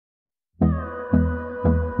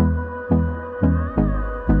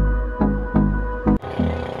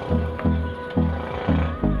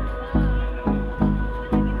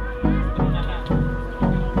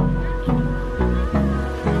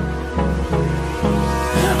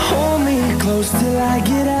close till I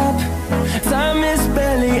get up. Time is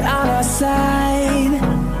barely on our side.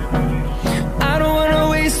 I don't wanna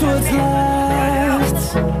waste what's left.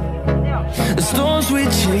 The storms we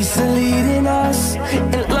chase are leading us,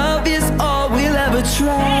 and love is all we'll ever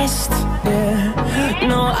trust. Yeah,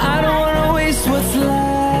 no, I don't wanna waste what's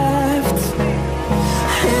left.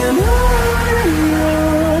 And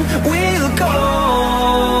on we'll go,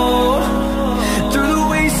 through the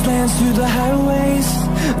wastelands, through the highways,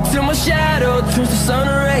 till my shadow turns to sun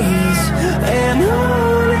rays. And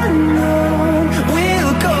on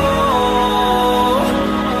we'll go,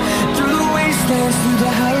 through the wastelands, through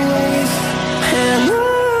the highways, and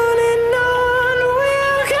on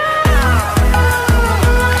we'll go.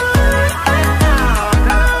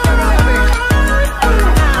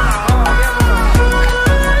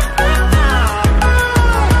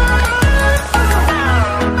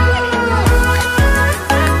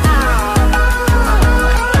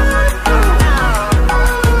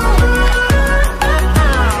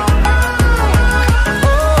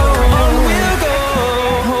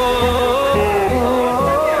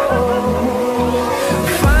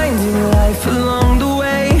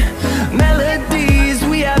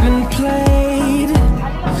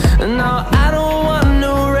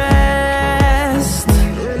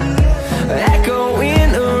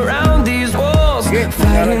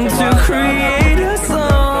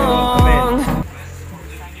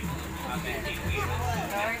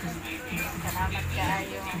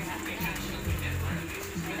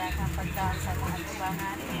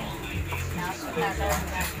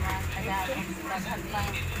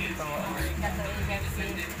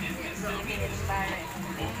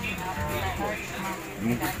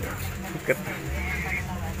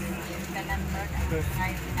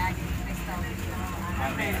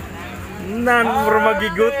 Nan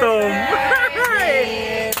magigutom.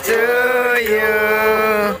 To you,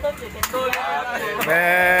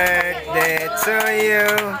 birthday to you,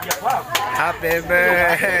 happy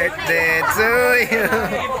birthday to you,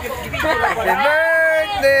 happy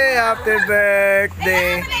birthday, happy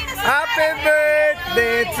birthday, happy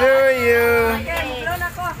birthday to you.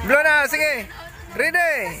 Blow na, sige,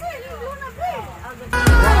 ready.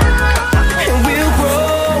 We'll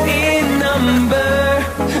grow in number,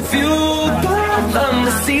 fueled by them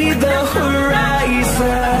to see the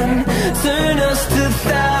horizon, turn us to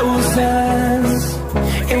thousands.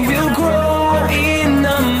 And we'll grow in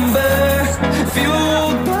number,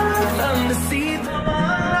 fueled by them to see the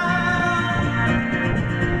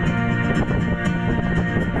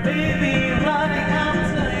baby running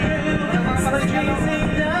after you,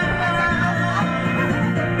 chasing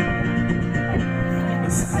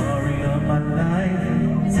the story of my life.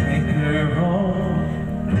 Take her home,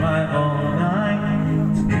 drive all night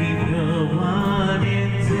to keep the one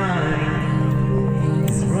in time.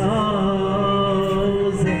 It's rosy.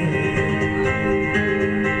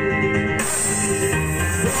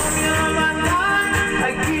 Story of my life,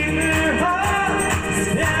 I keep her home,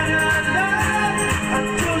 stand her night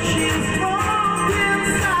until she's strong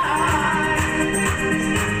inside.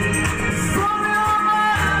 Story of my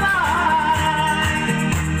life,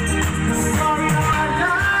 story of my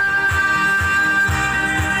life.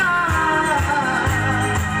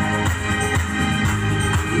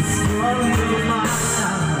 Story of my life.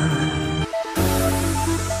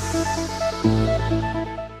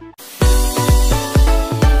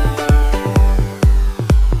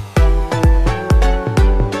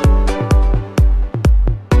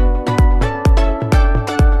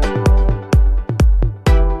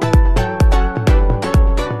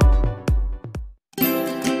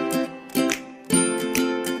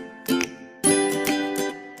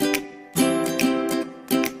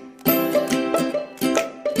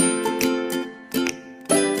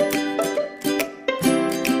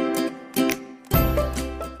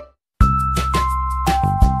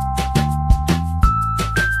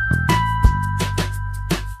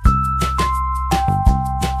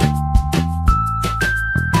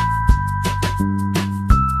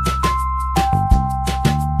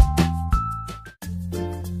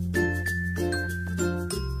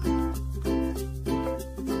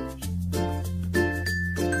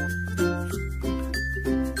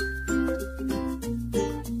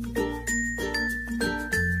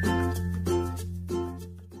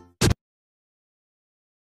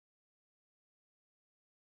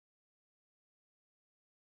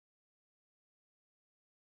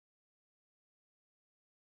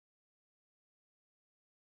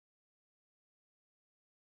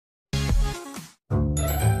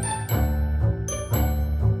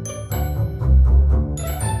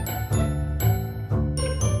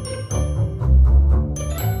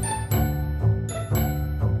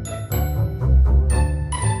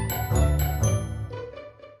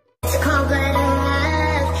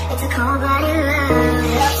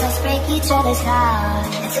 each other's heart.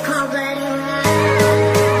 It's a cold-blooded ride.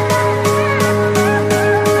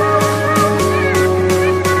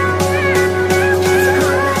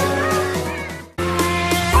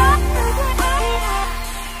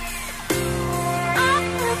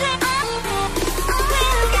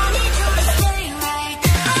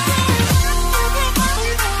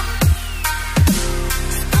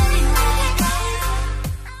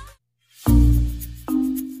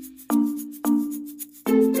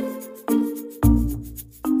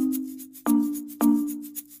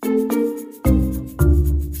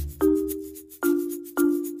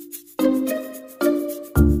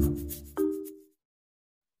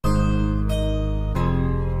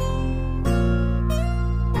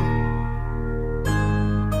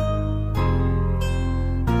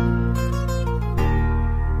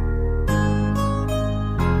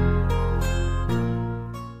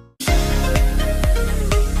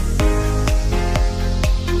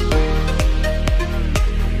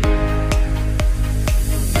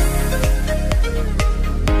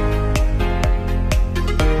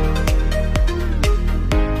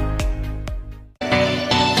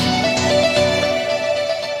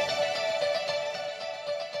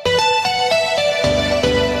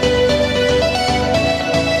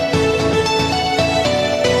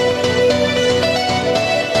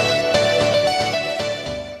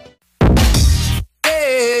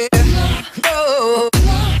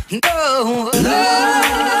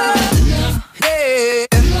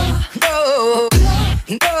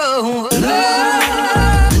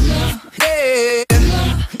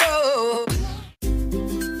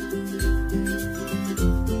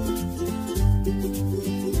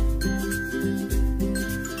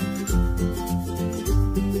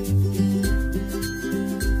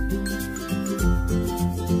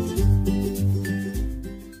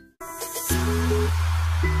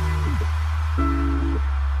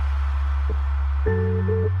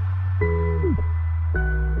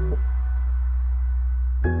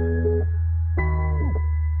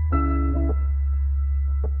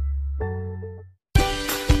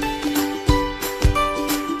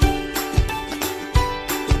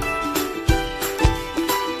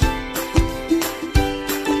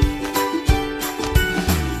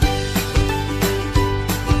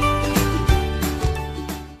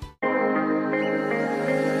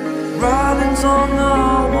 Writings on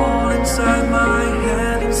the wall inside my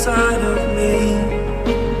head, inside of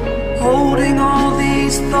me. Holding all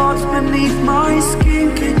these thoughts beneath my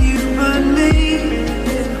skin. Can you believe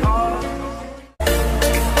in all?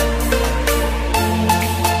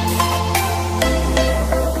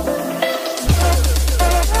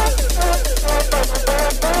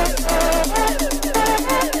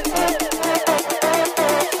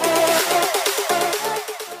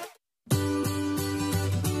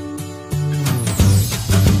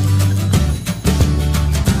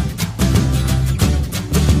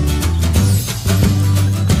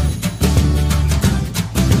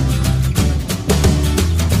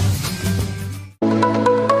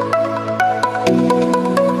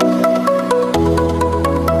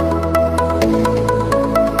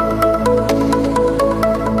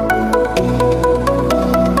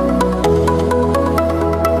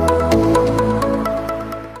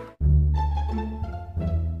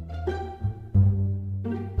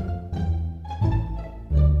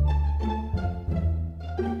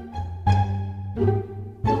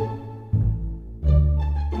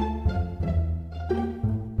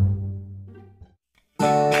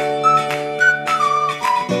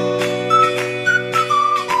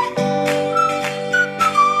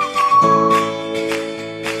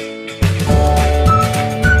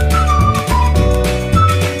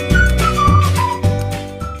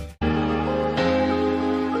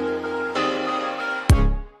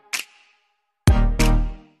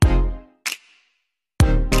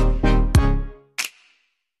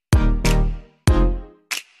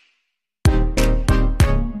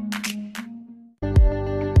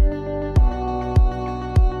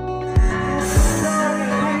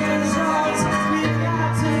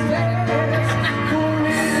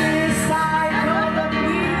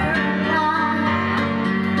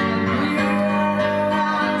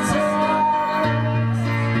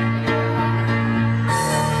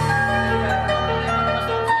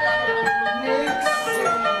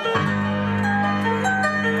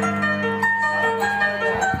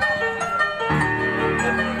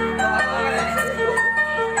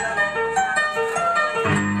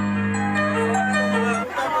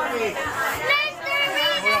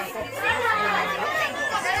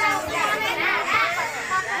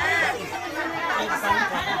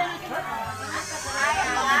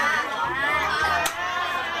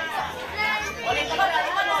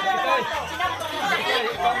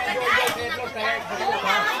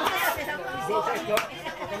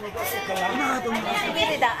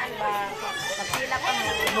 Wiridaan ba? Kapila pa mo.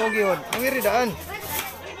 Mogi yun. Ang wiridaan.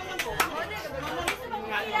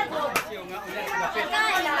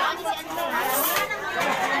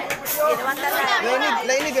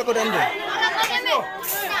 Lainig ako daan doon.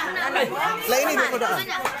 Lainig ako daan.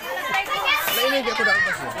 Lainig ako daan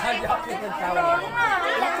kasi.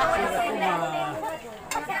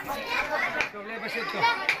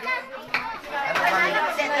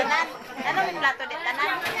 Anong plato din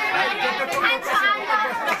tanan?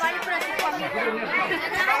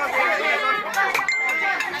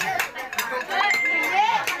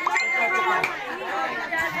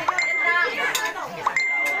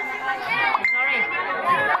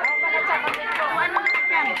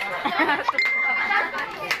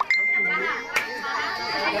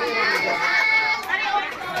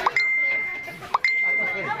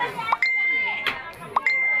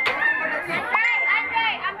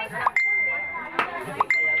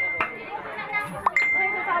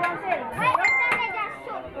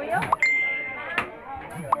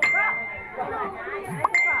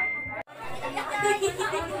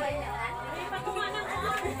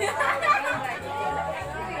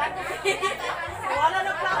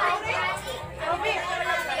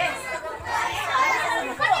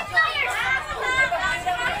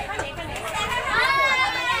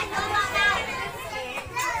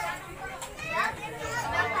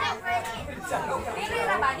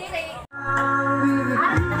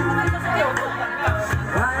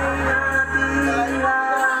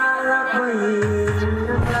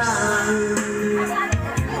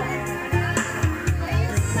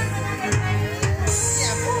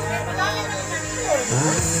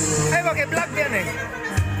 Ay, okay, vlog yan eh.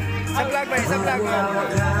 Sa vlog ba? Sa vlog ba?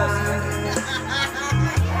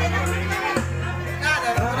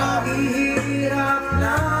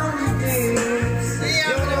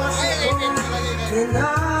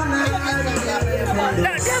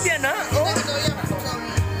 Dia biar na? Oh.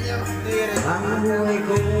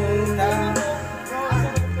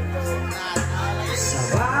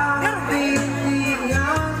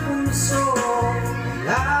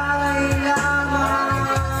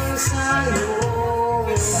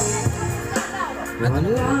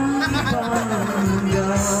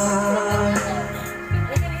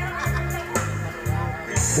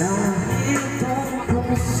 Dahil itong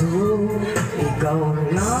puso, ikaw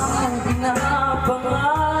lang pinapangarap.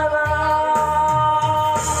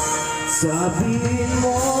 Sabihin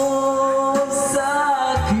mo sa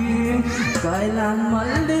akin, kailan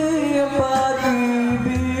mali ang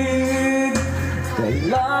pag-ibig?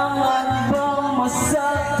 Kailangan bang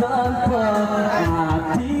masaktan pa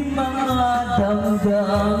ating mga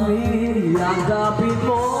damdamin? Yang